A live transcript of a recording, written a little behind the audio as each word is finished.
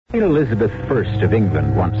Queen Elizabeth I of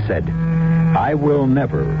England once said, "I will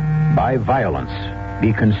never, by violence,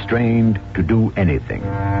 be constrained to do anything."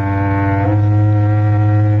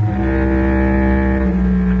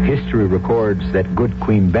 History records that good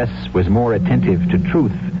Queen Bess was more attentive to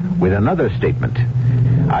truth with another statement,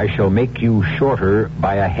 "I shall make you shorter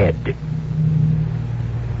by a head."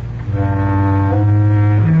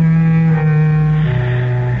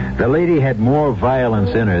 The lady had more violence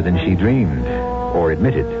in her than she dreamed or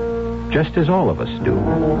admitted, just as all of us do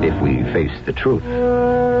if we face the truth.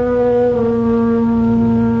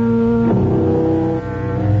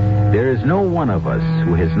 There is no one of us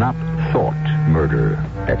who has not thought murder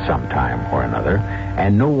at some time or another,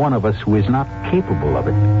 and no one of us who is not capable of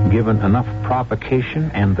it, given enough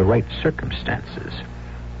provocation and the right circumstances.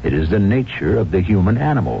 It is the nature of the human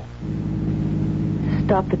animal.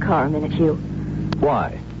 Stop the car a minute, Hugh.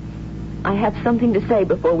 Why? I have something to say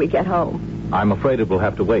before we get home. I'm afraid it will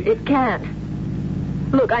have to wait. It can't.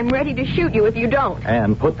 Look, I'm ready to shoot you if you don't.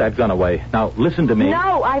 Anne, put that gun away. Now, listen to me.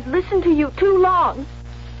 No, I've listened to you too long.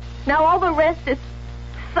 Now all the rest is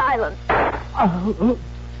silence.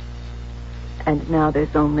 And now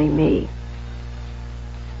there's only me.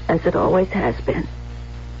 As it always has been.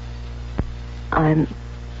 I'm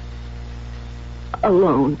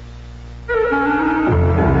alone.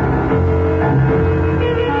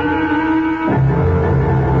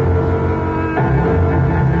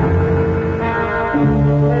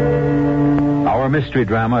 Our mystery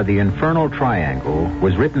drama, The Infernal Triangle,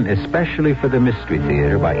 was written especially for the Mystery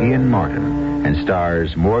Theater by Ian Martin and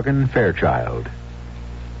stars Morgan Fairchild.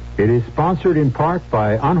 It is sponsored in part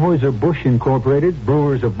by Anheuser-Busch Incorporated,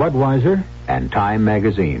 Brewers of Budweiser, and Time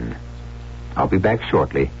Magazine. I'll be back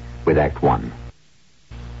shortly with Act One.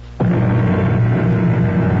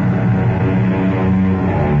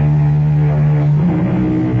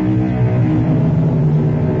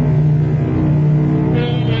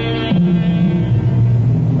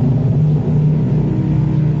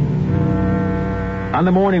 On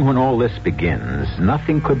the morning when all this begins,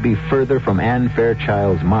 nothing could be further from Anne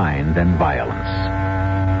Fairchild's mind than violence.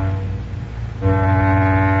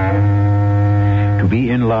 To be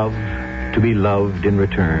in love, to be loved in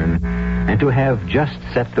return, and to have just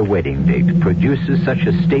set the wedding date produces such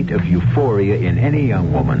a state of euphoria in any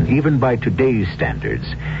young woman, even by today's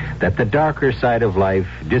standards, that the darker side of life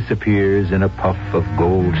disappears in a puff of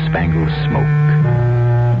gold-spangled smoke.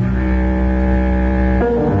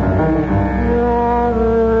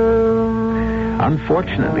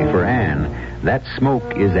 Unfortunately for Anne, that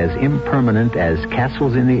smoke is as impermanent as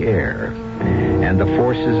castles in the air, and the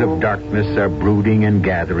forces of darkness are brooding and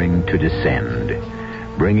gathering to descend,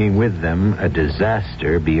 bringing with them a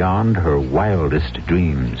disaster beyond her wildest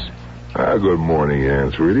dreams. Good morning,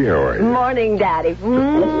 Anne, sweetie. How are you? Morning, Daddy.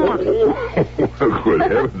 Good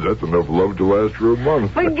heavens, that's enough love to last for a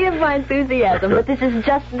month. Forgive my enthusiasm, but this is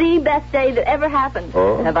just the best day that ever happened.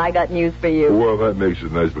 Have I got news for you? Well, that makes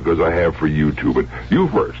it nice because I have for you, too. But you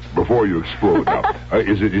first, before you explode. Now,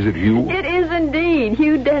 is it Hugh? It is indeed.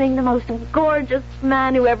 Hugh Denning, the most gorgeous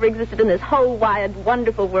man who ever existed in this whole wide,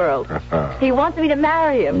 wonderful world. He wants me to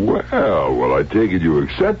marry him. Well, I take it you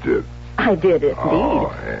accepted. I did, indeed.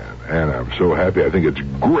 Oh, Anne, I'm so happy. I think it's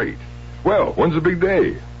great. Well, when's the big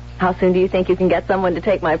day? How soon do you think you can get someone to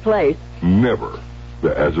take my place? Never.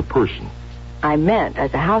 As a person. I meant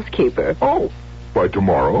as a housekeeper. Oh, by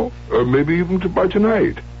tomorrow? Maybe even by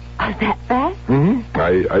tonight. That fast? Mm-hmm.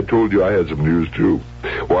 I told you I had some news, too.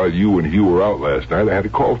 While you and Hugh were out last night, I had a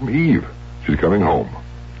call from Eve. She's coming home.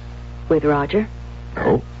 With Roger?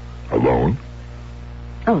 No, alone.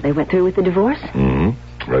 Oh, they went through with the divorce? Mm-hmm.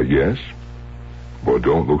 Yes. Well,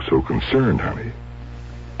 don't look so concerned, honey.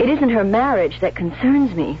 It isn't her marriage that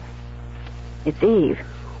concerns me. It's Eve.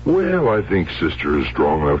 Well, I think Sister is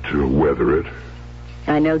strong enough to weather it.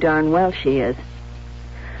 I know darn well she is.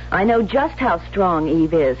 I know just how strong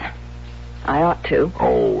Eve is. I ought to.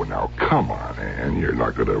 Oh, now, come on, Anne. You're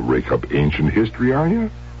not going to rake up ancient history, are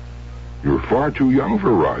you? You're far too young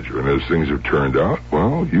for Roger, and as things have turned out,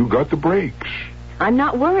 well, you got the breaks. I'm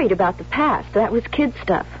not worried about the past. That was kid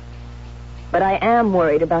stuff. But I am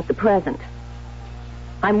worried about the present.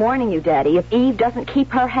 I'm warning you, Daddy, if Eve doesn't keep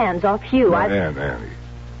her hands off Hugh, Annie,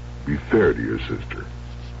 be fair to your sister.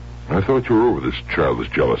 I thought you were over this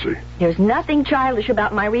childish jealousy. There's nothing childish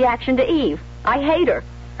about my reaction to Eve. I hate her.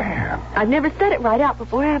 Anne. I've never said it right out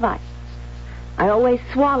before, have I? I always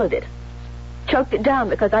swallowed it. Choked it down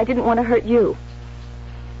because I didn't want to hurt you.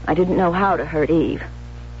 I didn't know how to hurt Eve.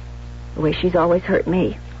 The way she's always hurt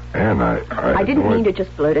me. And I didn't mean to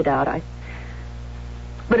just blurt it out.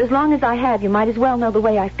 But as long as I have, you might as well know the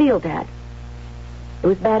way I feel, Dad. It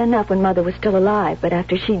was bad enough when Mother was still alive, but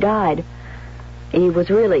after she died, Eve was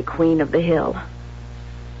really queen of the hill.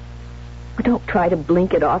 Don't try to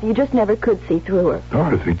blink it off. You just never could see through her. Oh,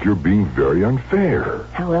 I think you're being very unfair.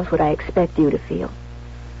 How else would I expect you to feel?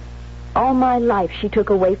 All my life, she took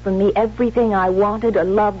away from me everything I wanted or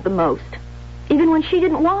loved the most, even when she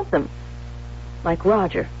didn't want them. Like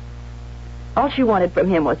Roger. All she wanted from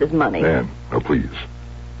him was his money. Ann, now please,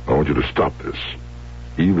 I want you to stop this.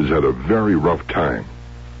 Eve has had a very rough time.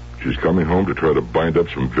 She's coming home to try to bind up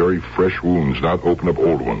some very fresh wounds, not open up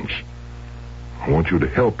old ones. I want you to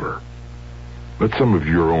help her. Let some of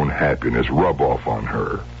your own happiness rub off on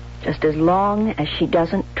her. Just as long as she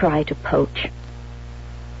doesn't try to poach.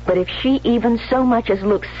 But if she even so much as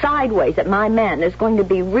looks sideways at my man, there's going to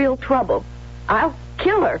be real trouble. I'll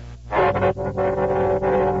kill her.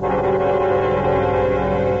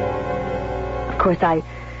 Of course, I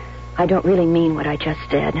don't really mean what I just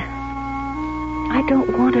said. I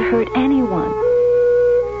don't want to hurt anyone.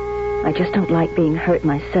 I just don't like being hurt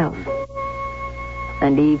myself.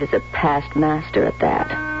 And Eve is a past master at that.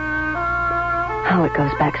 Oh, it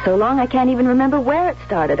goes back so long I can't even remember where it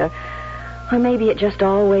started, or maybe it just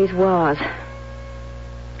always was.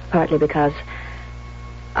 Partly because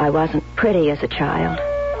I wasn't pretty as a child.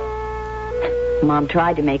 Mom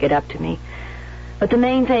tried to make it up to me. But the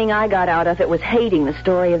main thing I got out of it was hating the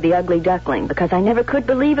story of the ugly duckling, because I never could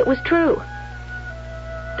believe it was true.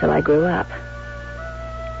 Till I grew up.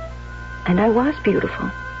 And I was beautiful.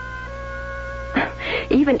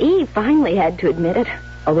 Even Eve finally had to admit it,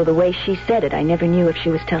 although the way she said it, I never knew if she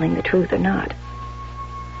was telling the truth or not.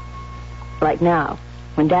 Like now,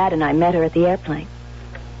 when Dad and I met her at the airplane.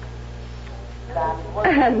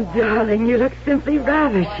 And, darling, you look simply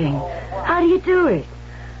ravishing. How do you do it?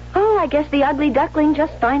 Oh, I guess the ugly duckling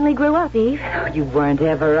just finally grew up, Eve. Oh, you weren't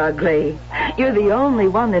ever ugly. You're the only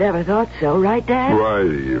one that ever thought so, right, Dad? Right,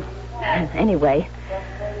 Eve. Anyway,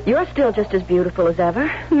 you're still just as beautiful as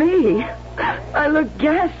ever. Me? I look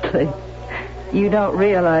ghastly. You don't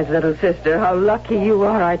realize, little sister, how lucky you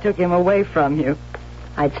are I took him away from you.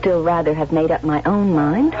 I'd still rather have made up my own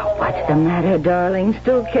mind. What's the matter, darling?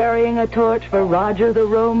 Still carrying a torch for Roger the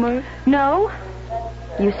Roamer? No.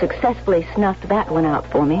 You successfully snuffed that one out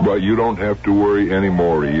for me. But you don't have to worry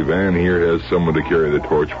anymore, Eve. Ann here has someone to carry the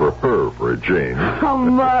torch for her for a change. How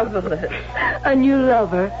marvelous. A new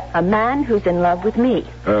lover. A man who's in love with me.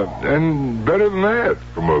 And better than that,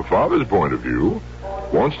 from a father's point of view,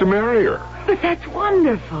 wants to marry her. But that's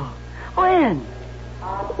wonderful. When?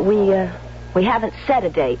 We haven't set a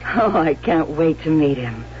date. Oh, I can't wait to meet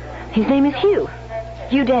him. His name is Hugh.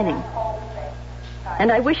 Hugh Denning.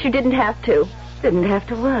 And I wish you didn't have to. Didn't have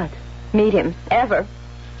to what? Meet him. Ever.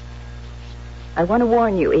 I want to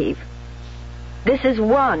warn you, Eve. This is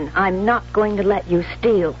one I'm not going to let you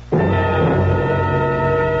steal.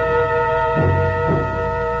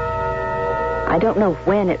 I don't know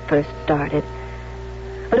when it first started,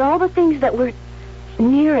 but all the things that were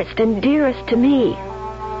nearest and dearest to me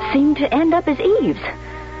seemed to end up as Eve's.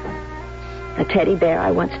 A teddy bear I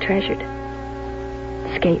once treasured.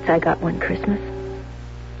 Skates I got one Christmas.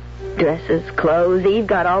 Dresses, clothes. Eve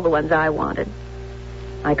got all the ones I wanted.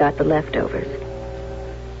 I got the leftovers.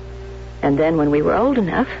 And then when we were old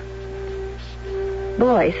enough,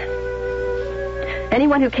 boys.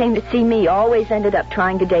 Anyone who came to see me always ended up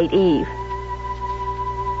trying to date Eve.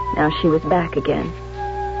 Now she was back again.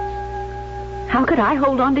 How could I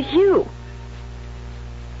hold on to Hugh?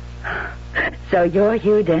 So you're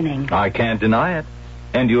Hugh Denning. I can't deny it.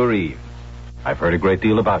 And you're Eve. I've heard a great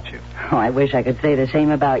deal about you. Oh, I wish I could say the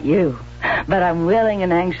same about you. But I'm willing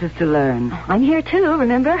and anxious to learn. I'm here too,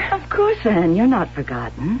 remember? Of course, Anne. You're not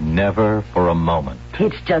forgotten. Never for a moment.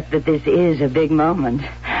 It's just that this is a big moment.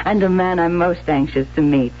 And a man I'm most anxious to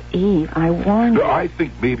meet. Eve, I warn you. I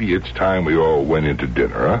think maybe it's time we all went into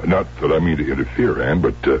dinner. Huh? Not that I mean to interfere, Anne,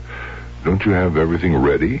 but don't you have everything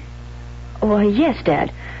ready? Why, yes,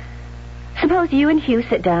 Dad. Suppose you and Hugh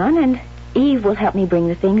sit down, and Eve will help me bring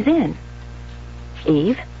the things in.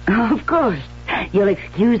 Eve? Oh, of course. You'll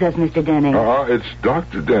excuse us, Mr. Denning. It's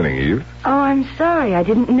Dr. Denning, Eve. Oh, I'm sorry. I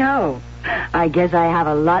didn't know. I guess I have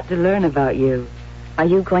a lot to learn about you. Are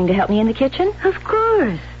you going to help me in the kitchen? Of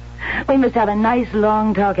course. We must have a nice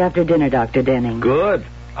long talk after dinner, Dr. Denning. Good.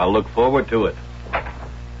 I'll look forward to it.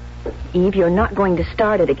 Eve, you're not going to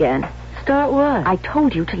start it again. Start what? I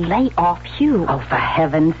told you to lay off Hugh. Oh, for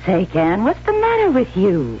heaven's sake, Anne. What's the matter with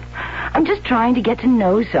you? I'm just trying to get to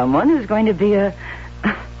know someone who's going to be a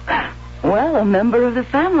member of the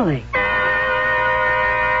family.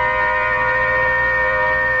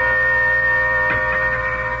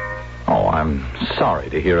 Oh, I'm sorry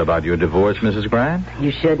to hear about your divorce, Mrs. Grant.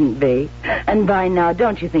 You shouldn't be. And by now,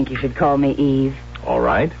 don't you think you should call me Eve? All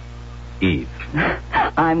right. Eve.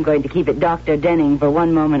 I'm going to keep it Dr. Denning for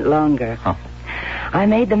one moment longer. Huh. I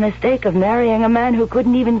made the mistake of marrying a man who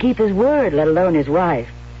couldn't even keep his word, let alone his wife.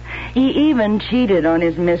 He even cheated on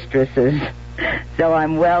his mistresses. So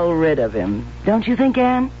I'm well rid of him. Don't you think,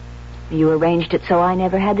 Anne? You arranged it so I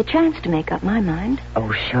never had the chance to make up my mind.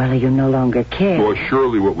 Oh, surely you no longer care. Well,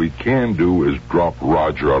 surely what we can do is drop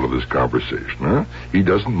Roger out of this conversation, huh? He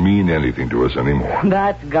doesn't mean anything to us anymore.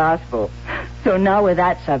 That's gospel. So now with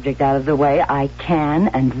that subject out of the way, I can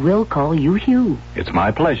and will call you Hugh. It's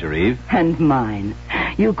my pleasure, Eve. And mine.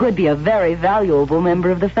 You could be a very valuable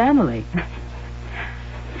member of the family.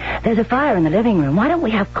 There's a fire in the living room. Why don't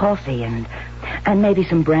we have coffee and maybe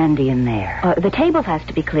some brandy in there? The table has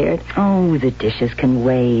to be cleared. Oh, the dishes can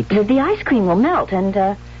wait. The ice cream will melt,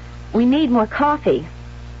 and we need more coffee.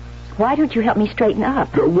 Why don't you help me straighten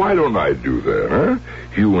up? Why don't I do that, huh?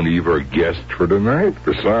 Hugh and Eve are guests for tonight.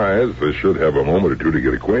 Besides, they should have a moment or two to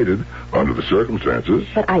get acquainted under the circumstances.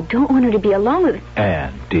 But I don't want her to be alone with...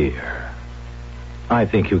 Anne, dear. I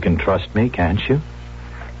think you can trust me, can't you?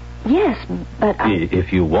 Yes, but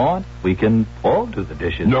If you want, we can all do the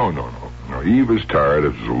dishes. No. Eve is tired.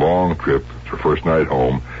 It's a long trip. It's her first night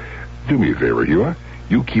home. Do me a favor, Hugh. Huh?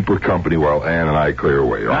 You keep her company while Anne and I clear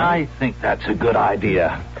away, all right? I think that's a good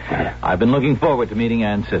idea. I've been looking forward to meeting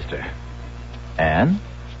Anne's sister. Anne?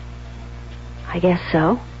 I guess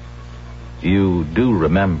so. You do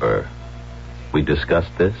remember we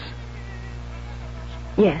discussed this?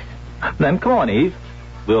 Yes. Then come on, Eve.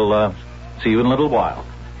 We'll see you in a little while.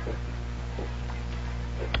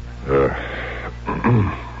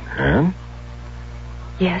 Anne?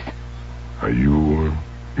 Yes. Are you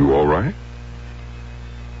all right?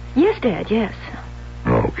 Yes, Dad, yes.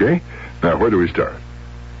 Okay. Now, where do we start?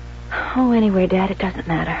 Oh, anyway, Dad, it doesn't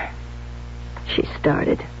matter. She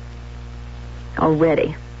started.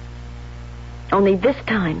 Already. Only this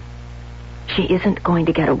time, she isn't going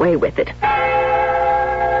to get away with it.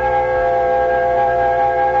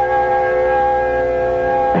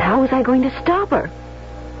 But how was I going to stop her?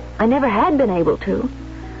 I never had been able to.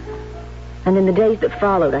 And in the days that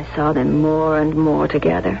followed, I saw them more and more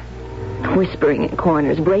together, whispering in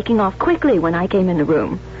corners, breaking off quickly when I came in the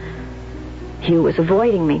room. Hugh was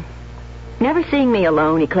avoiding me. Never seeing me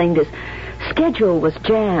alone, he claimed his schedule was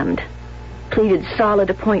jammed, pleaded solid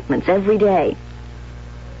appointments every day.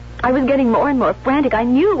 I was getting more and more frantic. I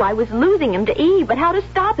knew I was losing him to Eve, but how to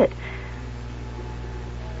stop it?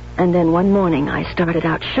 And then one morning, I started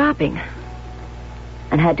out shopping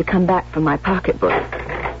and had to come back for my pocketbook.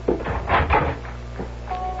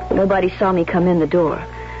 Nobody saw me come in the door.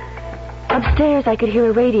 Upstairs, I could hear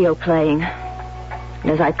a radio playing.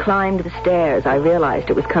 And as I climbed the stairs, I realized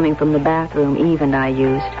it was coming from the bathroom Eve and I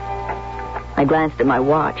used. I glanced at my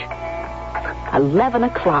watch. 11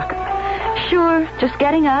 o'clock. Sure, just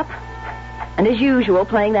getting up. And as usual,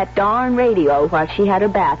 playing that darn radio while she had her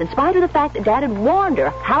bath, in spite of the fact that Dad had warned her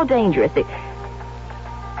how dangerous it...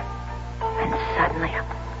 And suddenly,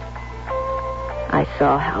 I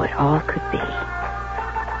saw how it all could be.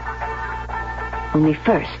 Only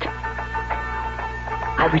first,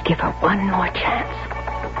 I would give her one more chance.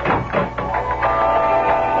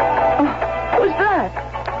 Oh, who's that?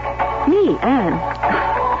 Me, Anne.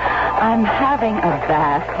 I'm having a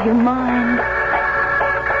bath. Do you mind?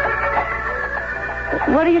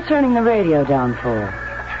 What are you turning the radio down for?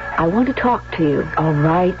 I want to talk to you. All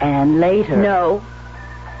right, Anne, later. No.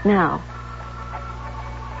 Now.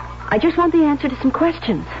 I just want the answer to some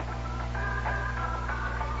questions.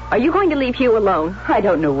 Are you going to leave Hugh alone? I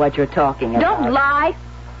don't know what you're talking about. Don't lie.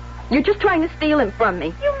 You're just trying to steal him from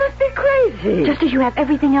me. You must be crazy. Just as you have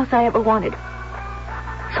everything else I ever wanted.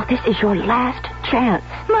 So this is your last chance.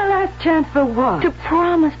 My last chance for what? To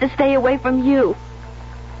promise to stay away from you.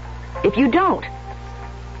 If you don't,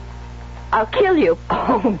 I'll kill you.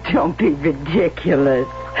 Oh, don't be ridiculous.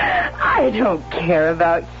 I don't care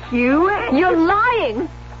about Hugh. You're lying.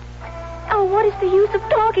 Oh, what is the use of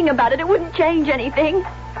talking about it? It wouldn't change anything.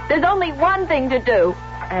 There's only one thing to do.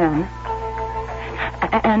 Anne,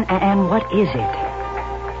 what is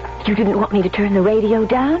it? You didn't want me to turn the radio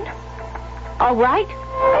down? All right.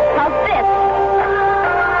 How's this?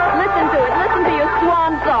 Listen to it. Listen to your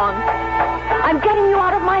swan song. I'm getting you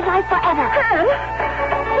out of my life forever. Anne,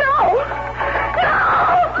 no! No!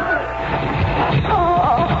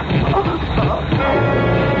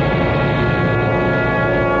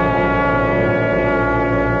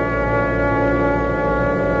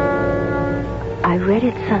 I read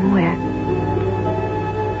it somewhere,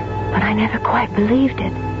 but I never quite believed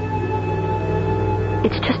it.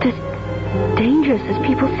 It's just dangerous as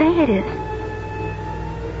people say it is.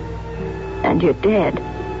 And you're dead.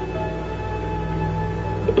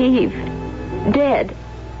 Eve, dead.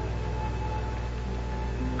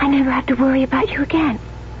 I never have to worry about you again.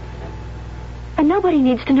 And nobody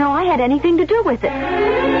needs to know I had anything to do with it.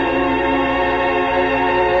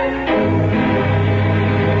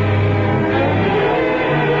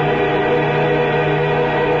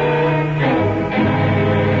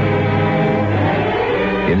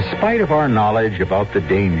 In spite of our knowledge about the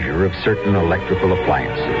danger of certain electrical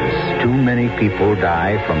appliances, too many people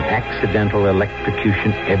die from accidental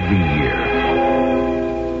electrocution every year.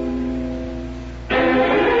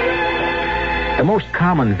 The most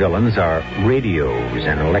common villains are radios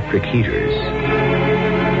and electric heaters.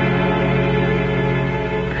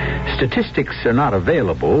 Statistics are not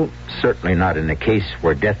available, certainly not in a case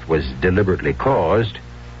where death was deliberately caused,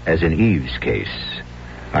 as in Eve's case.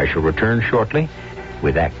 I shall return shortly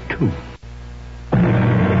with Act 2.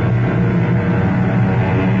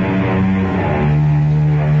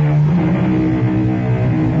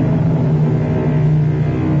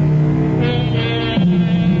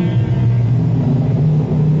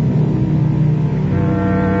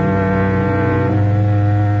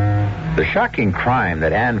 The shocking crime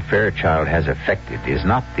that Anne Fairchild has effected is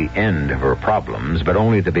not the end of her problems, but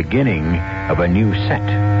only the beginning of a new set.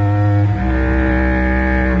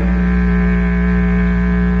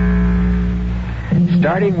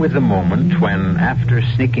 Starting with the moment when, after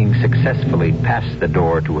sneaking successfully past the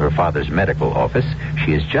door to her father's medical office,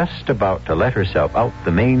 she is just about to let herself out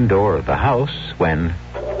the main door of the house when...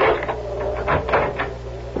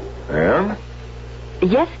 Anne?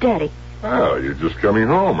 Yes, Daddy. Oh, you're just coming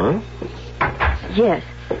home, huh? Yes.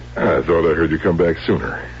 I thought I heard you come back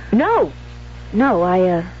sooner. No,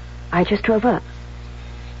 I just drove up.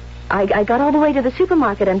 I got all the way to the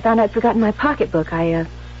supermarket and found I'd forgotten my pocketbook. I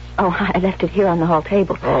left it here on the hall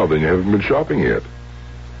table. Oh, then you haven't been shopping yet.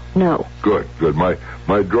 No. Good. My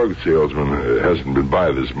drug salesman hasn't been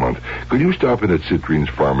by this month. Could you stop in at Citrine's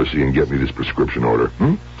pharmacy and get me this prescription order?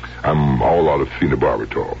 I'm all out of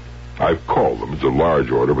phenobarbital. I've called them. It's a large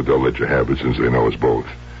order, but they'll let you have it since they know us both.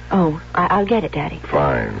 Oh, I'll get it, Daddy.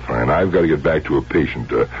 Fine. I've got to get back to a patient.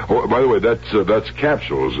 By the way, that's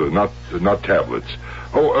capsules, not tablets.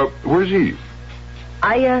 Where's Eve?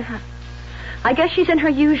 I guess she's in her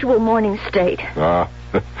usual morning state. Ah,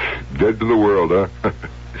 dead to the world, huh?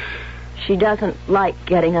 She doesn't like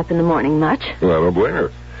getting up in the morning much. Well, I don't blame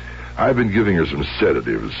her. I've been giving her some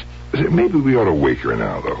sedatives. Maybe we ought to wake her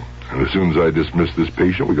now, though. And as soon as I dismiss this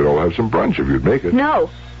patient, we could all have some brunch if you'd make it. No.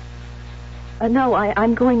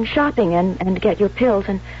 I'm going shopping and get your pills,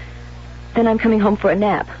 and then I'm coming home for a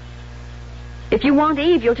nap. If you want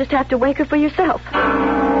Eve, you'll just have to wake her for yourself.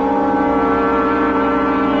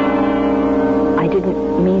 I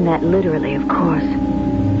didn't mean that literally, of course.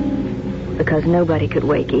 Because nobody could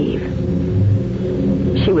wake Eve.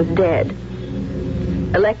 She was dead.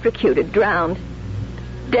 Electrocuted, drowned.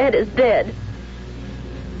 Dead as dead.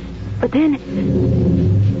 But then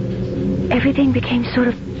everything became sort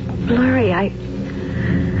of blurry.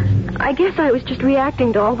 I guess I was just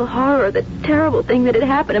reacting to all the horror, the terrible thing that had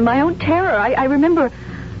happened, and my own terror. I remember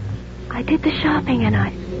I did the shopping and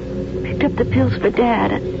I picked up the pills for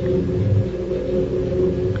Dad.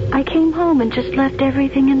 I came home and just left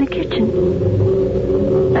everything in the kitchen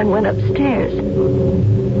and went upstairs.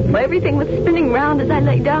 Well, everything was spinning round as I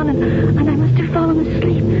lay down, and I must have fallen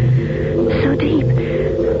asleep so deep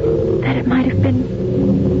that it might have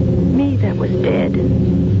been me that was dead.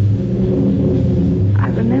 I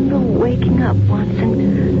remember waking up once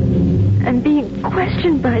and being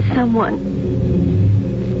questioned by someone.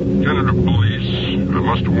 Lieutenant of Police, I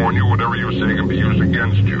must warn you, whatever you say can be used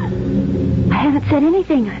against you. I haven't said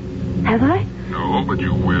anything, have I? No, but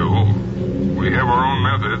you will. We have our own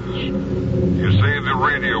methods. You say the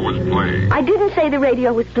radio was playing. I didn't say the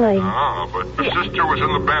radio was playing. Ah, but your sister was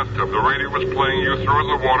in the bathtub. The radio was playing. You threw it in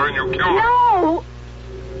the water and you killed her. No!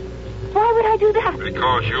 Why would I do that?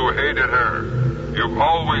 Because you hated her. You've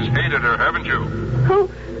always hated her, haven't you?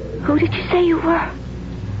 Who did you say you were?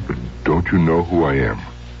 But don't you know who I am?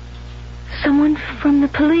 Someone from the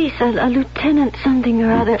police, a lieutenant something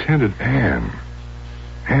or other. Lieutenant Anne.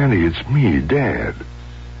 Annie, it's me, Dad.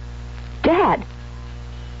 Dad?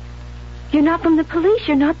 You're not from the police.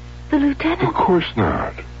 You're not the lieutenant. Of course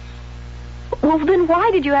not. Well, then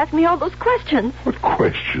why did you ask me all those questions? What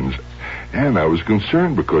questions? Anne, I was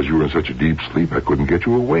concerned because you were in such a deep sleep I couldn't get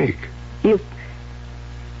you awake. You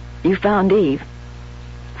found Eve.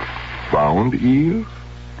 Found Eve?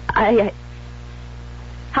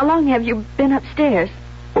 How long have you been upstairs?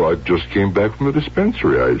 Well, I just came back from the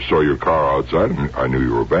dispensary. I saw your car outside and I knew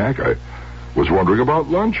you were back. was wondering about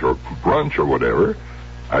lunch or brunch or whatever.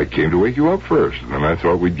 I came to wake you up first, and then I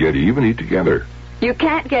thought we'd get Eve and eat together. You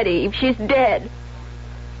can't get Eve. She's dead.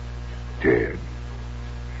 Dead?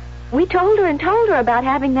 We told her about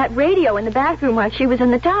having that radio in the bathroom while she was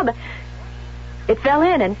in the tub. It fell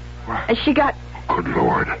in, and she got... Good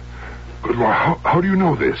Lord. Good Lord. How do you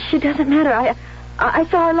know this? It doesn't matter. I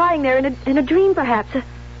saw her lying there in a dream, perhaps.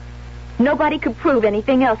 Nobody could prove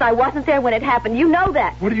anything else. I wasn't there when it happened. You know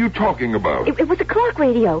that. What are you talking about? It was a clock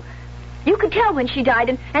radio. You could tell when she died,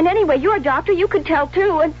 and anyway, you're a doctor. You could tell,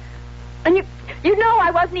 too, and you know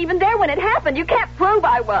I wasn't even there when it happened. You can't prove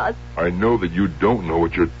I was. I know that you don't know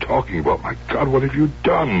what you're talking about. My God, what have you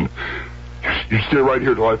done? You stay right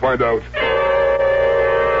here till I find out.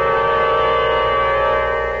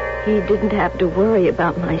 He didn't have to worry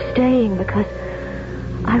about my staying because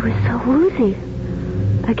I was so woozy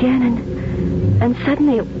again, and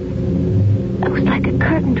suddenly it was like a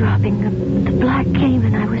curtain dropping. The black came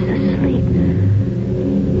and I was asleep.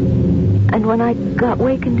 And when I got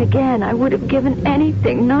wakened again, I would have given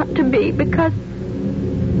anything not to be, because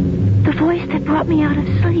the voice that brought me out of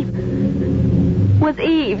sleep was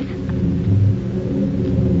Eve's.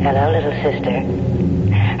 Hello, little sister.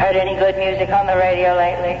 Heard any good music on the radio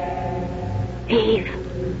lately? Eve.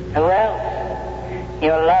 Who else?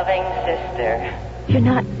 Your loving sister. You're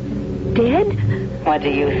not dead? What do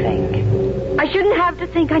you think? I shouldn't have to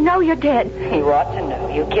think. I know you're dead. You ought to know.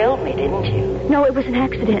 You killed me, didn't you? No, it was an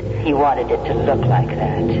accident. You wanted it to look like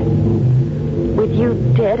that. With you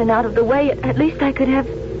dead and out of the way, at least I could have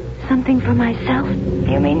something for myself.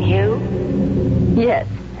 You mean you? Yes.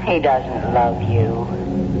 He doesn't love you.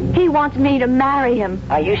 He wants me to marry him.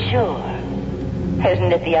 Are you sure?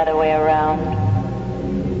 Isn't it the other way around?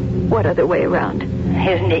 What other way around?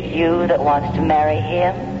 Isn't it you that wants to marry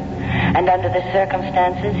him? And under the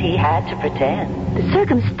circumstances, he had to pretend.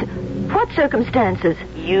 What circumstances?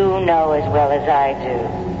 You know as well as I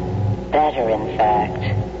do. Better, in fact.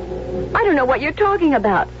 I don't know what you're talking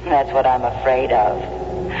about. That's what I'm afraid of.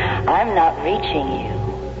 I'm not reaching you,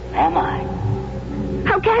 am I?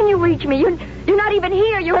 How can you reach me? You're not even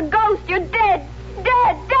here. You're a ghost. You're dead.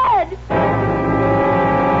 Dead.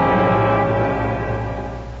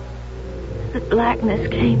 The blackness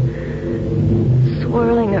came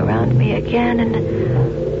swirling around me again, and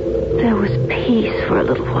there was peace for a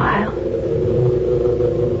little while.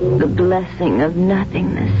 The blessing of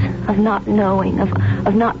nothingness, of not knowing,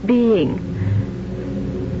 of not being.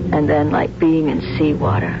 And then, like being in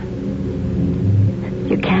seawater,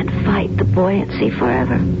 you can't fight the buoyancy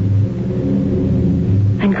forever.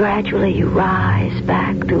 And gradually you rise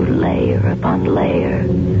back through layer upon layer,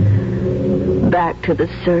 back to the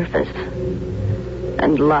surface,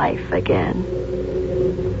 and life again.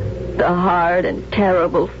 The hard and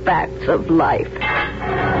terrible facts of life.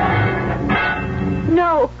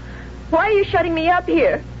 No. Why are you shutting me up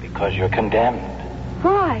here? Because you're condemned.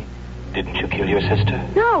 Why? Didn't you kill your sister?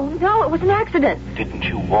 No, it was an accident. Didn't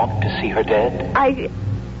you want to see her dead? I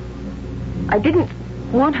didn't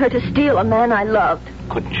want her to steal a man I loved.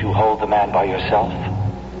 Couldn't you hold the man by yourself?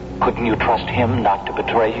 Couldn't you trust him not to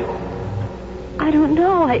betray you? I don't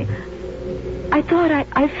know. I thought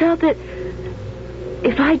I felt that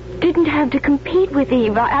if I didn't have to compete with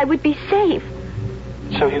Eve, I would be safe.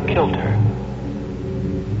 So you killed her?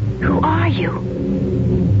 Who are you?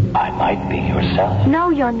 I might be yourself. No,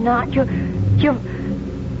 you're not. You're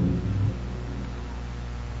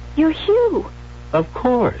Hugh. Of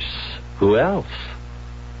course. Who else?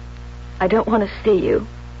 I don't want to see you.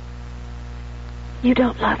 You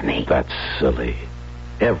don't love me. That's silly.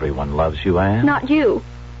 Everyone loves you, Anne. Not you.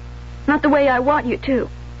 Not the way I want you to.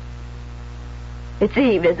 It's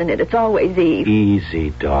Eve, isn't it? It's always Eve.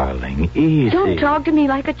 Easy, darling. Easy. Don't talk to me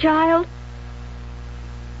like a child.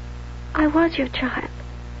 I was your child.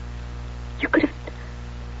 You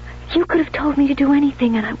could have told me to do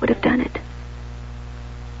anything, and I would have done it.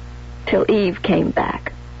 Till Eve came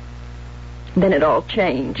back. Then it all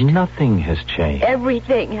changed. Nothing has changed.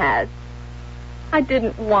 Everything has. I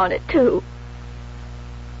didn't want it to.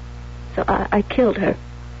 So I killed her.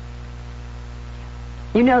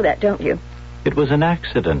 You know that, don't you? It was an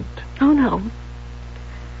accident. Oh, no.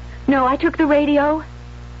 No, I took the radio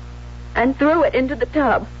and threw it into the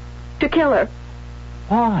tub to kill her.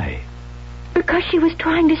 Why? Because she was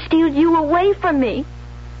trying to steal you away from me.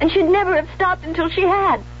 And she'd never have stopped until she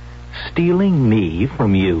had. Stealing me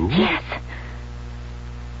from you? Yes.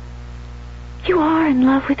 You are in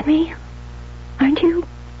love with me, aren't you?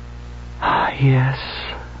 Yes.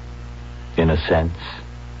 In a sense.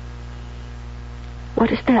 What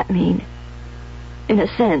does that mean? In a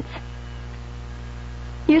sense.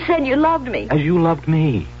 You said you loved me. As you loved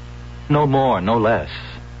me. No more, no less.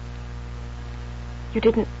 You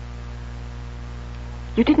didn't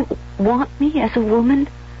want me as a woman?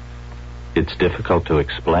 It's difficult to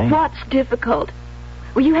explain. What's difficult?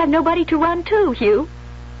 Well, you have nobody to run to, Hugh.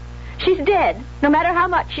 She's dead, no matter how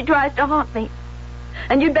much she tries to haunt me.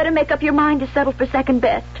 And you'd better make up your mind to settle for second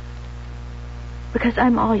best. Because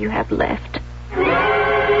I'm all you have left.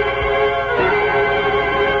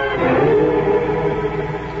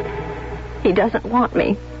 He doesn't want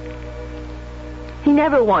me. He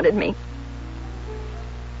never wanted me.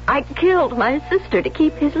 I killed my sister to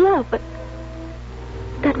keep his love, but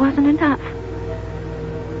that wasn't enough.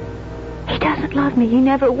 He doesn't love me. He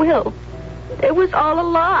never will. It was all a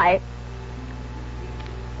lie.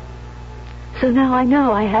 So now I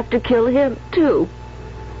know I have to kill him, too.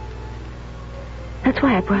 That's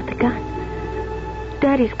why I brought the gun.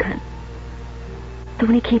 Daddy's gun. The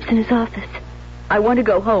one he keeps in his office. I want to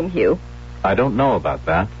go home, Hugh. I don't know about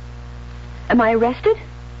that. Am I arrested?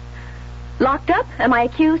 Locked up? Am I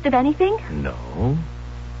accused of anything? No,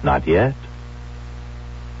 not yet.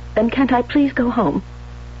 Then can't I please go home?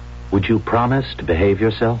 Would you promise to behave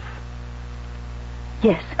yourself?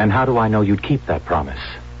 Yes. And how do I know you'd keep that promise?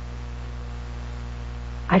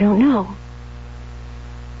 I don't know.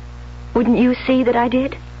 Wouldn't you see that I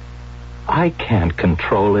did? I can't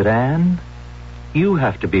control it, Anne. You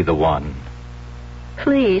have to be the one.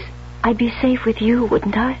 Please, I'd be safe with you,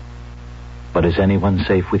 wouldn't I? But is anyone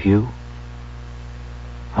safe with you?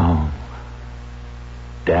 Oh,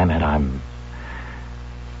 damn it, I'm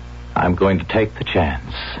going to take the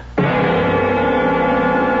chance.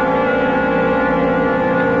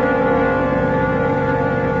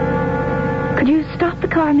 Could you stop the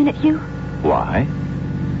car a minute, Hugh? Why?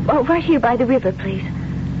 Oh, right here by the river, please.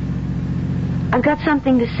 I've got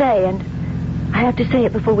something to say, and I have to say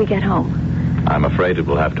it before we get home. I'm afraid it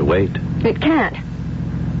will have to wait. It can't.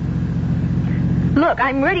 Look,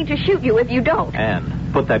 I'm ready to shoot you if you don't. Anne,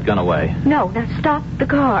 put that gun away. No, now stop the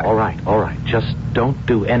car. All right. Just don't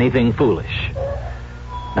do anything foolish.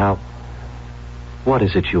 Now, what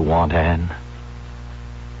is it you want, Anne?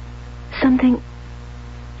 Something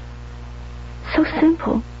so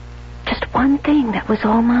simple. Just one thing that was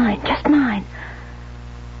all mine. Just mine.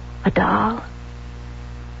 A doll.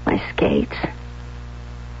 My skates.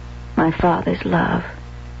 My father's love.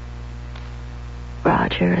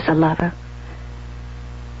 Roger as a lover.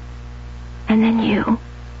 And then you.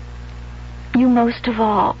 You most of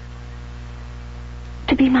all.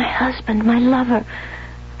 To be my husband, my lover,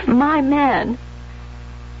 my man.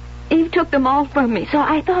 Eve took them all from me, so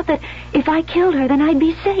I thought that if I killed her, then I'd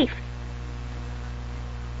be safe.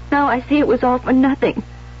 Now I see it was all for nothing.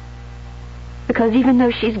 Because even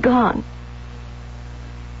though she's gone,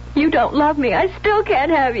 you don't love me. I still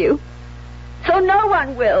can't have you. So no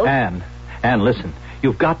one will. Anne, listen.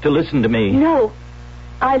 You've got to listen to me. No.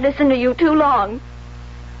 I listened to you too long.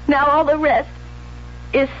 Now all the rest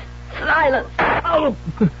is silence. Oh.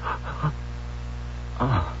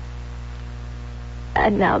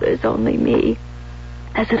 And now there's only me,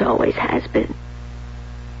 as it always has been.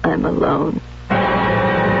 I'm alone.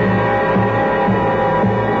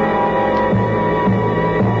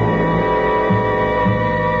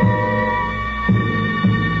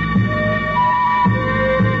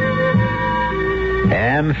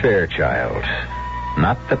 Anne Fairchild.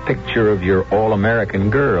 Not the picture of your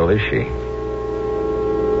all-American girl, is she?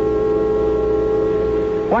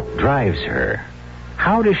 What drives her?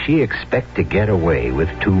 How does she expect to get away with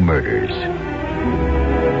 2 murders?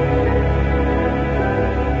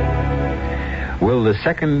 Will the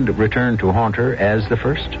second return to haunt her as the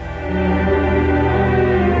first?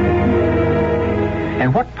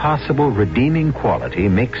 And what possible redeeming quality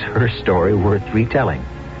makes her story worth retelling?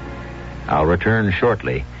 I'll return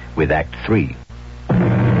shortly with Act 3.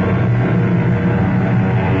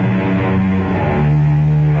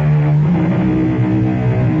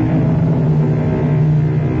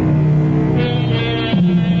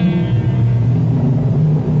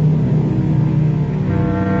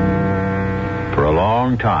 For a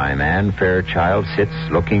long time, Anne Fairchild sits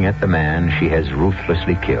looking at the man she has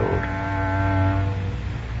ruthlessly killed.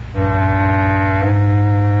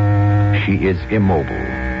 She is immobile,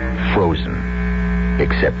 frozen,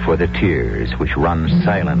 except for the tears which run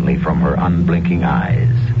silently from her unblinking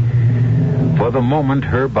eyes. For the moment,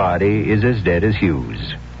 her body is as dead as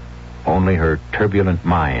Hugh's. Only her turbulent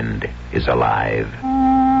mind is alive.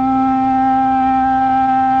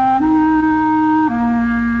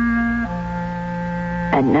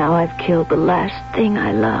 And now I've killed the last thing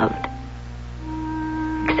I loved.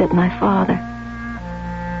 Except my father.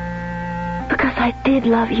 Because I did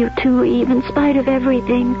love you too, Eve, in spite of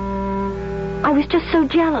everything. I was just so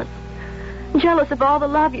jealous. Jealous of all the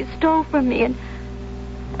love you stole from me, and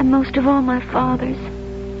most of all, my father's.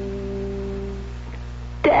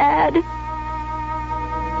 Dad. Does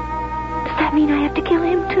that mean I have to kill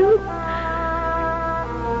him, too?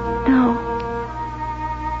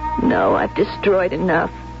 No, I've destroyed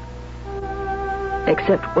enough.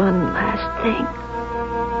 Except one last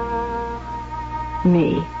thing.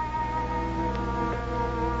 Me.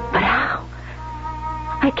 But how?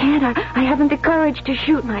 I can't. I haven't the courage to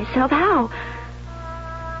shoot myself. How?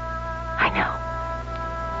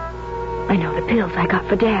 I know the pills I got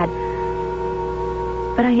for Dad.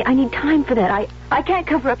 But I need time for that. I can't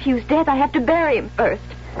cover up Hugh's death. I have to bury him first.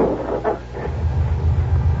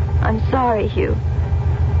 I'm sorry, Hugh.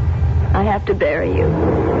 I have to bury you.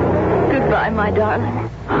 Goodbye, my darling.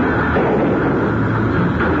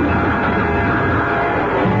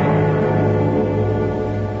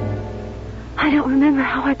 I don't remember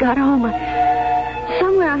how I got home.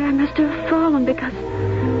 Somewhere I must have fallen because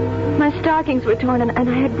my stockings were torn and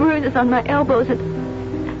I had bruises on my elbows. And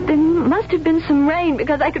there must have been some rain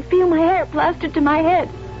because I could feel my hair plastered to my head.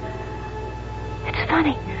 It's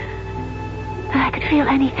funny that I could feel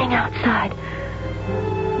anything outside.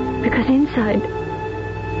 Because inside,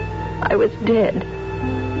 I was dead.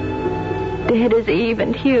 Dead as Eve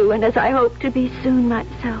and Hugh, and as I hope to be soon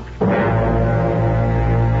myself.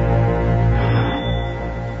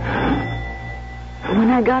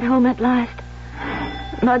 When I got home at last,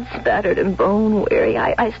 mud-spattered and bone-weary,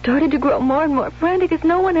 I started to grow more and more frantic as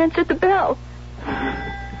no one answered the bell.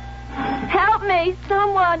 Help me,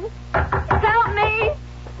 someone! Help me!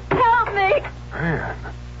 Help me!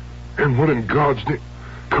 And what in God's name?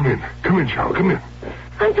 Come in, child, come in.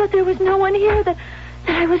 I thought there was no one here, that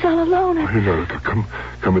I was all alone.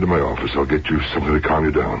 Come into my office. I'll get you something to calm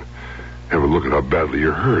you down. Have a look at how badly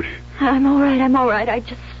you're hurt. I'm all right. I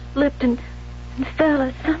just slipped and fell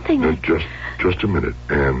or something. Now, just a minute,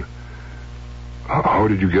 Anne. How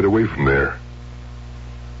did you get away from there?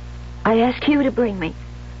 I asked Hugh to bring me.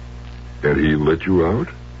 And he let you out?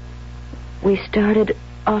 We started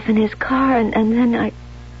off in his car, and then I...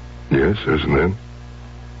 Yes, and then?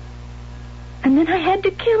 And then I had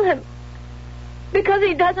to kill him. Because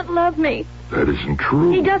he doesn't love me. That isn't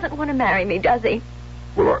true. He doesn't want to marry me, does he?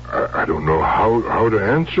 Well, I don't know how to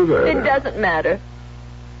answer that. It doesn't matter.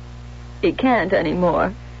 He can't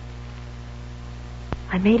anymore.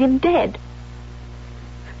 I made him dead.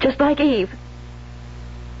 Just like Eve.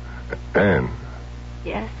 Anne.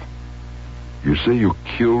 Yes? You say you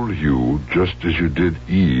killed Hugh just as you did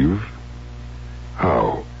Eve.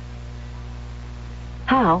 How?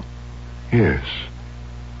 How? Yes.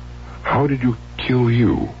 How did you kill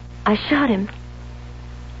Hugh? I shot him.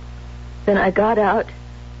 Then I got out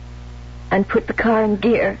and put the car in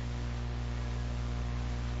gear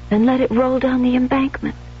and let it roll down the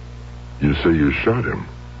embankment. You say you shot him?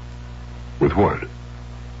 With what?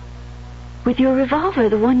 With your revolver,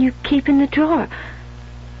 the one you keep in the drawer.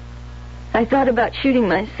 I thought about shooting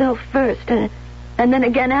myself first and then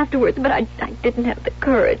again afterwards, but I didn't have the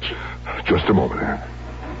courage. Just a moment, Anne.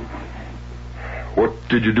 What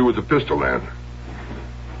did you do with the pistol, Anne?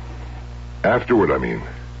 Afterward, I mean.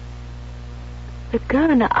 The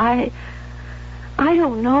gun, I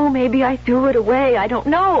don't know. Maybe I threw it away. I don't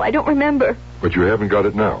know. I don't remember. But you haven't got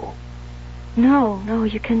it now? No.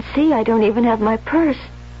 You can see I don't even have my purse.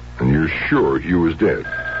 And you're sure Hugh is dead?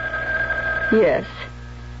 Yes.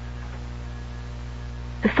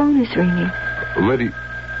 The phone is ringing.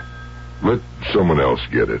 Let someone else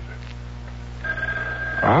get it.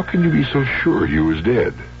 How can you be so sure Hugh is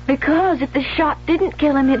dead? Because if the shot didn't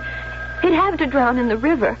kill him, he'd have to drown in the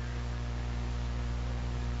river.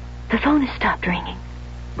 The phone has stopped ringing.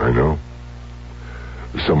 I know.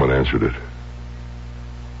 Someone answered it.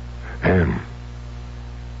 Anne.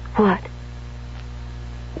 What?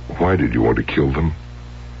 Why did you want to kill them?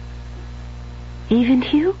 Eve and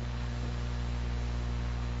Hugh?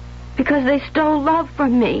 Because they stole love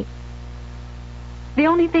from me. The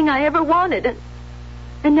only thing I ever wanted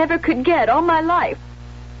and never could get all my life.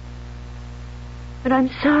 But I'm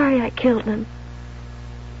sorry I killed them.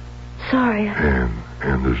 Sorry.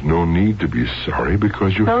 And there's no need to be sorry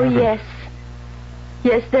because you haven't. Yes.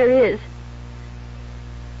 Yes, there is.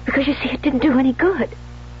 Because, you see, it didn't do any good.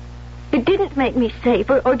 It didn't make me safe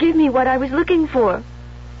or give me what I was looking for.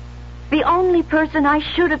 The only person I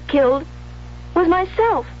should have killed was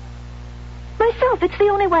myself. Myself. It's the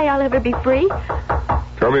only way I'll ever be free.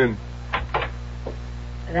 Come in.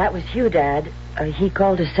 That was Hugh, Dad. He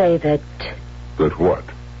called to say that... That what?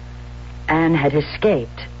 Anne had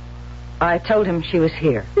escaped. I told him she was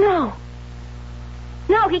here. No,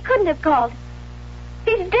 he couldn't have called.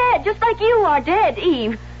 He's dead, just like you are dead,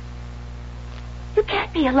 Eve. You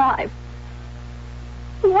can't be alive.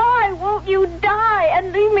 Why won't you die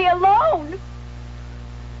and leave me alone?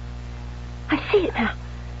 I see it now.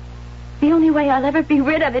 The only way I'll ever be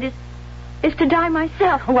rid of it is to die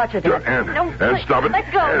myself. Watch it. Ann, stop it.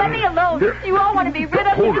 Let go. Ann. Let me alone. Here. You all want to be rid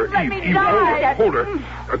of me. Hold her, Just let Eve, me Eve, die. hold her.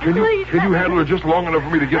 Can you handle her just long enough for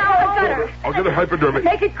me to get... No, I got her. I'll get a hypodermic.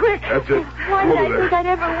 Make it quick. That's it. Why Hold did I her think there. I'd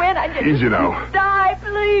ever win? I just Easy now. die,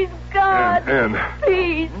 please, God. Ann.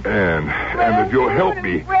 Please. Ann, if you'll help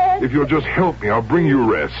me, if you'll just help me, I'll bring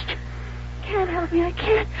you rest. Can't help me. I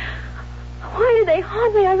can't. Why do they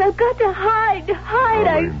haunt me? I've got to hide.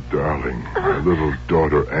 Darling, my little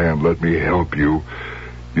daughter Ann, let me help you.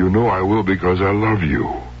 You know I will because I love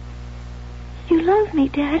you. You love me,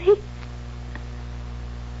 Daddy?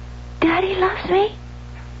 Daddy loves me?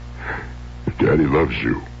 Daddy loves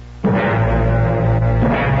you.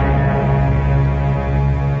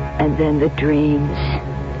 And then the dreams,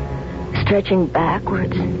 stretching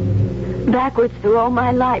backwards through all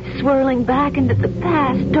my life, swirling back into the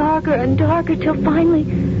past, darker and darker, till finally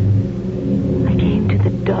I came to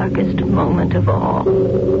the darkest moment of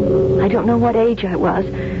all. I don't know what age I was,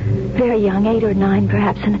 very young, 8 or 9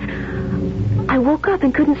 perhaps, and I woke up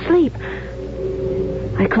and couldn't sleep.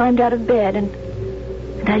 I climbed out of bed and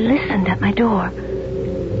I listened at my door.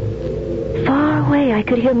 Far away I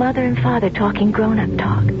could hear Mother and Father talking grown-up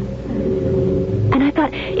talk. And I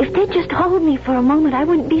thought, if they'd just hold me for a moment, I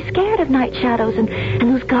wouldn't be scared of night shadows and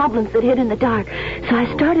those goblins that hid in the dark. So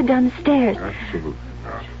I started down the stairs. Absolutely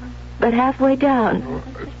not. But halfway down,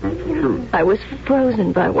 That's not the truth. I was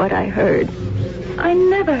frozen by what I heard. I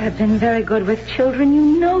never have been very good with children.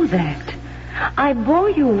 You know that. I bore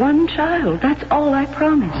you one child. That's all I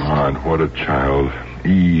promised. And what a child.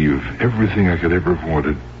 Eve, everything I could ever have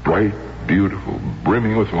wanted. Bright, beautiful,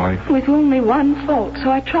 brimming with life. With only one fault,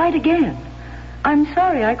 so I tried again. I'm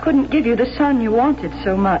sorry I couldn't give you the son you wanted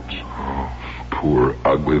so much. Oh, poor,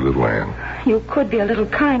 ugly little Ann. You could be a little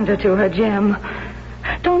kinder to her, Jim.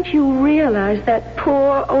 Don't you realize that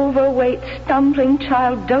poor, overweight, stumbling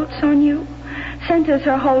child dotes on you, centers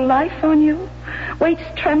her whole life on you, waits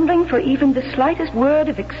trembling for even the slightest word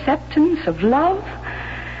of acceptance, of love?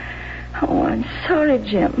 Oh, I'm sorry,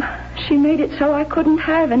 Jim. She made it so I couldn't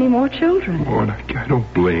have any more children. Oh, and I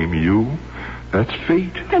don't blame you. That's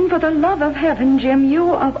fate. And for the love of heaven, Jim,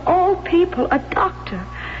 you, of all people, a doctor,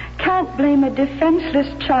 can't blame a defenseless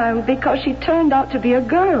child because she turned out to be a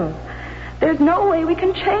girl. There's no way we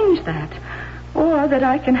can change that. Or that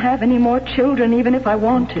I can have any more children even if I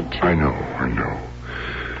wanted to. I know.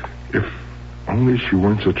 If only she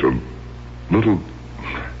weren't such a little...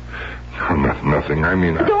 Oh, nothing. I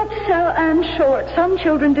mean... Don't sell Anne short. Some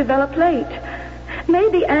children develop late.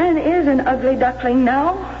 Maybe Anne is an ugly duckling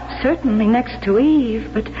now. Certainly next to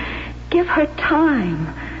Eve, but give her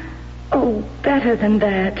time. Oh, better than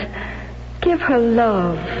that. Give her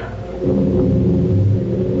love.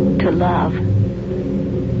 To love.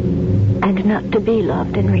 And not to be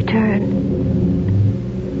loved in return.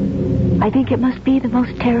 I think it must be the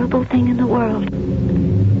most terrible thing in the world.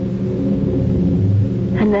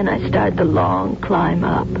 And then I start the long climb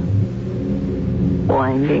up,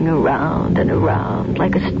 winding around and around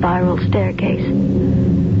like a spiral staircase,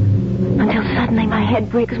 until suddenly my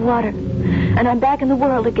head breaks water, and I'm back in the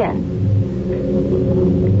world again.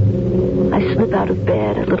 I slip out of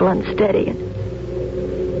bed a little unsteady and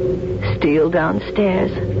steal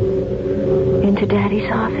downstairs into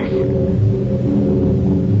Daddy's office.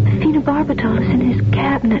 The phenobarbital is in his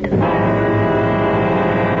cabinet.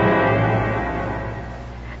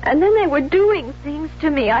 And then they were doing things to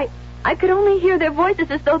me. I could only hear their voices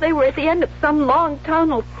as though they were at the end of some long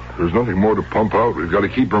tunnel. There's nothing more to pump out. We've got to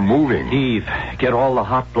keep her moving. Eve, get all the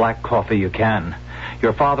hot black coffee you can.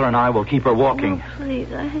 Your father and I will keep her walking. Oh,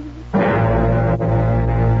 please,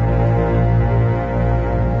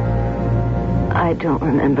 I don't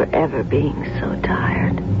remember ever being so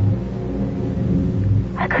tired.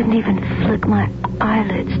 I couldn't even flick my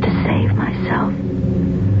eyelids to save myself.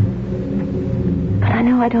 But I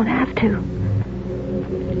know I don't have to.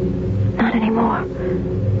 Not anymore.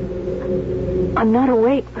 I'm not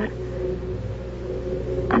awake, but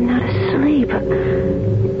I'm not asleep.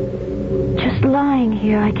 Just lying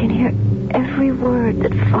here, I can hear every word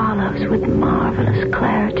that follows with marvelous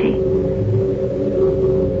clarity.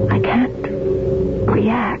 I can't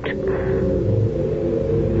react,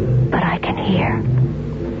 but I can hear.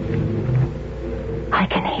 I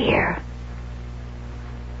can hear.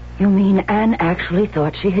 You mean Anne actually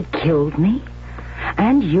thought she had killed me?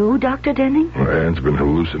 And you, Dr. Denning? Well, Anne's been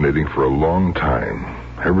hallucinating for a long time.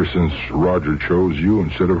 Ever since Roger chose you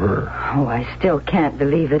instead of her. Oh, I still can't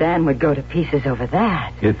believe that Anne would go to pieces over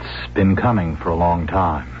that. It's been coming for a long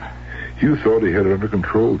time. You thought he had it under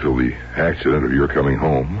control till the accident of your coming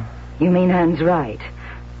home. You mean Anne's right?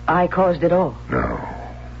 I caused it all.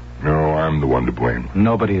 No, I'm the one to blame.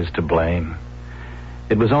 Nobody is to blame.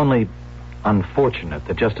 It was only unfortunate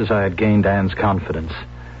that just as I had gained Anne's confidence,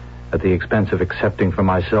 at the expense of accepting for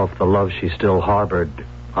myself the love she still harbored,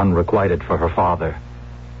 unrequited for her father,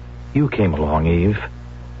 you came along, Eve,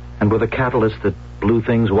 and were the catalyst that blew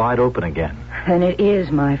things wide open again. Then it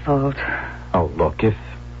is my fault. Oh, look, if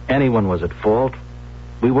anyone was at fault,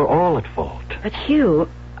 we were all at fault. But Hugh,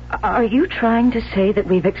 are you trying to say that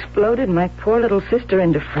we've exploded my poor little sister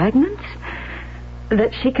into fragments?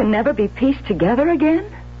 That she can never be pieced together again?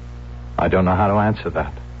 I don't know how to answer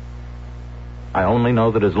that. I only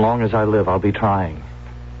know that as long as I live, I'll be trying.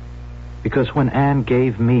 Because when Anne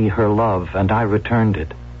gave me her love and I returned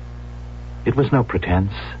it, it was no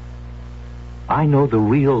pretense. I know the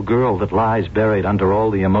real girl that lies buried under all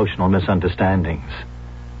the emotional misunderstandings.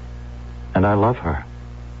 And I love her.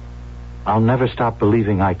 I'll never stop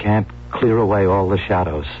believing I can't clear away all the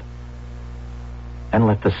shadows and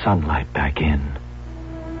let the sunlight back in.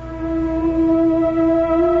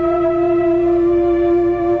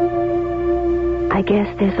 I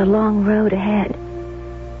guess there's a long road ahead.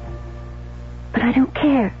 But I don't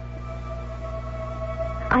care.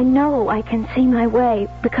 I know I can see my way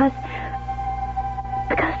because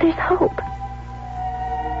there's hope.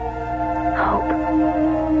 Hope.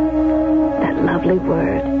 That lovely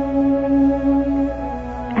word.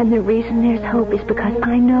 And the reason there's hope is because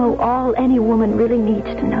I know all any woman really needs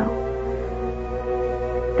to know.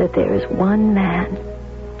 That there is one man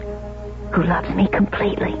who loves me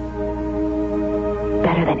completely.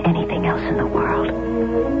 Better than anything else in the world.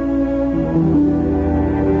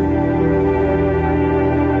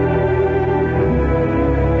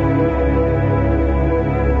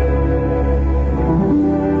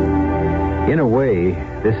 In a way,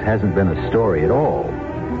 this hasn't been a story at all,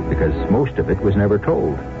 because most of it was never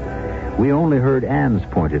told. We only heard Anne's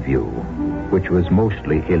point of view, which was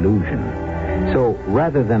mostly illusion. So,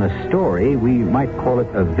 rather than a story, we might call it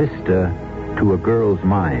a vista to a girl's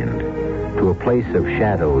mind, to a place of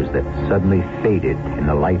shadows that suddenly faded in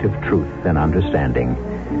the light of truth and understanding.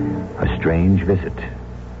 A strange visit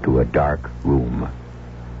to a dark room.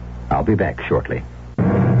 I'll be back shortly.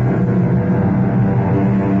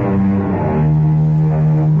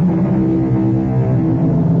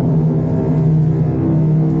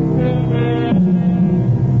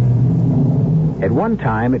 At one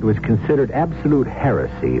time, it was considered absolute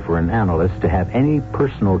heresy for an analyst to have any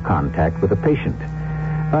personal contact with a patient.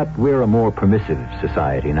 But we're a more permissive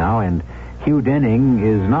society now, and Hugh Denning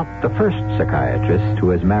is not the first psychiatrist who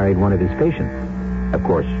has married one of his patients. Of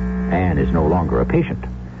course, Anne is no longer a patient.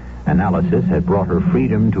 Analysis had brought her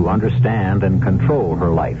freedom to understand and control her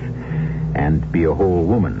life and be a whole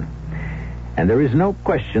woman. And there is no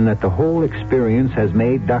question that the whole experience has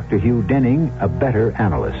made Dr. Hugh Denning a better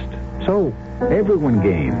analyst. So, everyone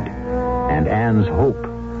gained, and Anne's hope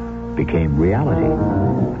became reality.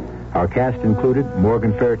 Our cast included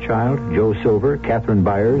Morgan Fairchild, Joe Silver, Catherine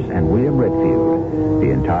Byers, and William Redfield. The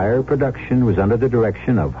entire production was under the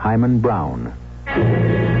direction of Hyman Brown.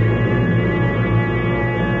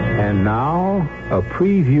 And now, a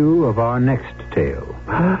preview of our next tale.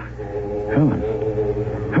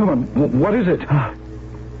 Helen, what is it?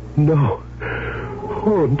 No.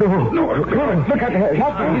 Oh, no. No, come on, look at her.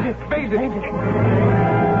 Help me. Face it.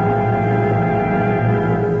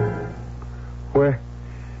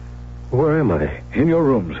 Where am I? In your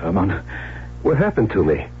rooms, Herman. What happened to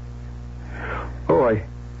me? Oh,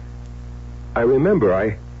 I remember.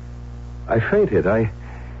 I fainted. I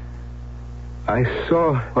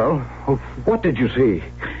saw... Well, what did you see?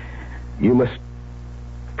 You must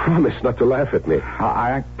promise not to laugh at me.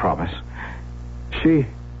 I promise. She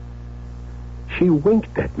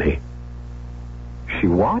winked at me. She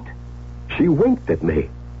what? She winked at me.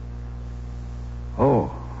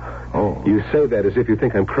 Oh. You say that as if you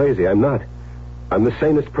think I'm crazy. I'm not. I'm the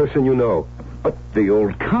sanest person you know. But the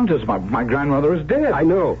old Countess, my grandmother, is dead. I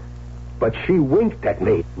know. But she winked at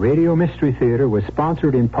me. Radio Mystery Theater was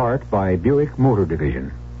sponsored in part by Buick Motor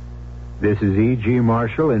Division. This is E.G.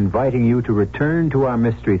 Marshall inviting you to return to our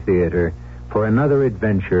Mystery Theater for another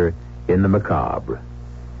adventure in the macabre.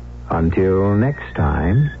 Until next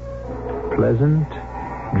time, pleasant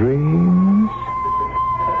dreams.